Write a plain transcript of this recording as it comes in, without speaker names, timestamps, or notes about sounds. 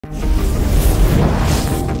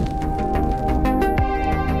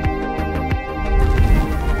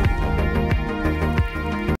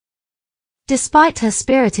Despite her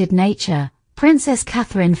spirited nature, Princess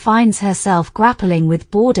Catherine finds herself grappling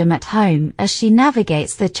with boredom at home as she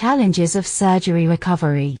navigates the challenges of surgery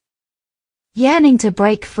recovery. Yearning to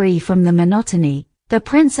break free from the monotony, the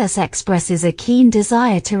princess expresses a keen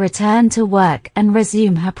desire to return to work and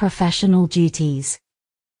resume her professional duties.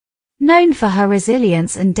 Known for her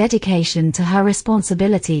resilience and dedication to her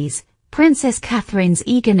responsibilities, Princess Catherine's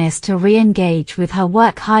eagerness to re-engage with her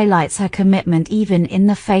work highlights her commitment even in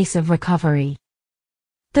the face of recovery.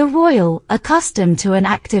 The royal, accustomed to an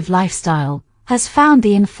active lifestyle, has found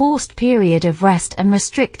the enforced period of rest and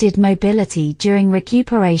restricted mobility during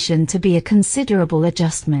recuperation to be a considerable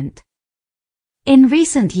adjustment. In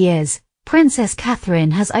recent years, Princess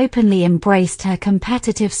Catherine has openly embraced her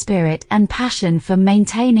competitive spirit and passion for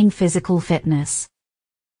maintaining physical fitness.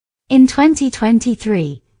 In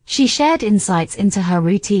 2023, she shared insights into her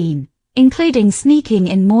routine, including sneaking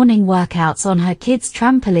in morning workouts on her kids'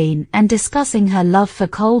 trampoline and discussing her love for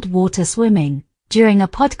cold water swimming, during a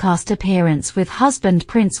podcast appearance with husband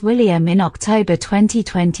Prince William in October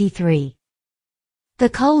 2023. "The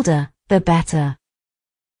colder, the better.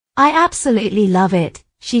 I absolutely love it,"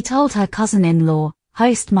 she told her cousin-in-law,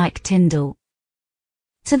 host Mike Tindall.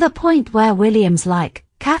 To the point where William's like,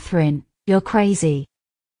 "Catherine, you're crazy."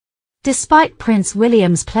 Despite Prince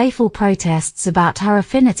William's playful protests about her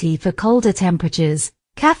affinity for colder temperatures,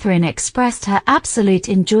 Catherine expressed her absolute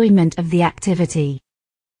enjoyment of the activity.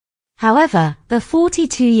 However, the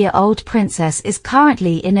 42-year-old princess is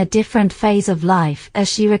currently in a different phase of life as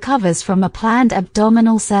she recovers from a planned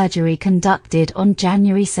abdominal surgery conducted on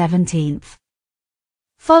January 17.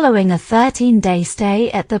 Following a 13-day stay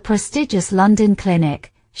at the prestigious London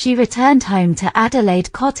clinic, she returned home to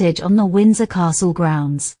Adelaide Cottage on the Windsor Castle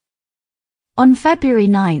grounds. On February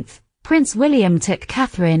 9, Prince William took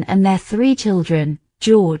Catherine and their 3 children,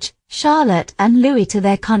 George, Charlotte and Louis, to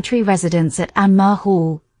their country residence at Anmer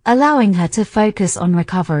Hall, allowing her to focus on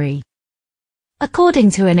recovery.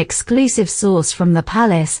 According to an exclusive source from the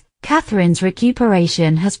palace, Catherine's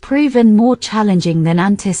recuperation has proven more challenging than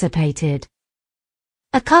anticipated.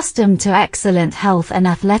 Accustomed to excellent health and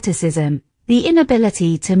athleticism, the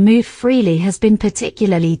inability to move freely has been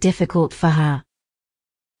particularly difficult for her.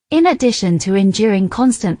 In addition to enduring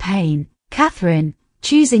constant pain, Catherine,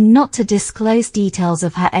 choosing not to disclose details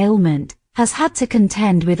of her ailment, has had to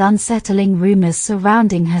contend with unsettling rumors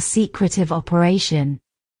surrounding her secretive operation.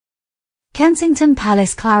 Kensington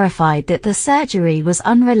Palace clarified that the surgery was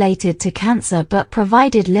unrelated to cancer but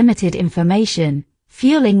provided limited information,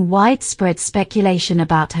 fueling widespread speculation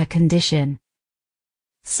about her condition.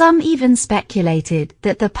 Some even speculated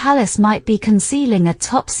that the palace might be concealing a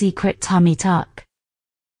top-secret tummy tuck.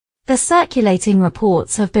 The circulating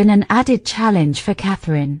reports have been an added challenge for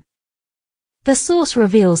Catherine. The source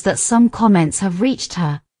reveals that some comments have reached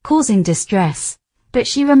her, causing distress, but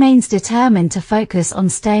she remains determined to focus on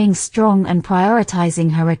staying strong and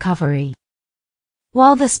prioritizing her recovery.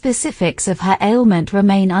 While the specifics of her ailment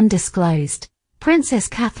remain undisclosed, Princess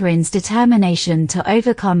Catherine's determination to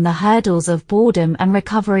overcome the hurdles of boredom and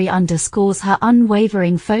recovery underscores her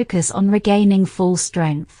unwavering focus on regaining full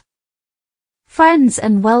strength. Friends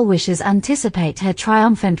and well-wishers anticipate her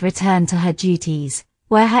triumphant return to her duties,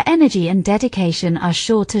 where her energy and dedication are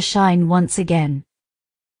sure to shine once again.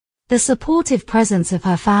 The supportive presence of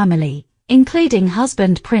her family, including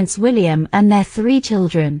husband Prince William and their 3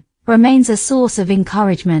 children, remains a source of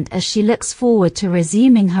encouragement as she looks forward to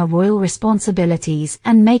resuming her royal responsibilities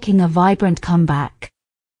and making a vibrant comeback.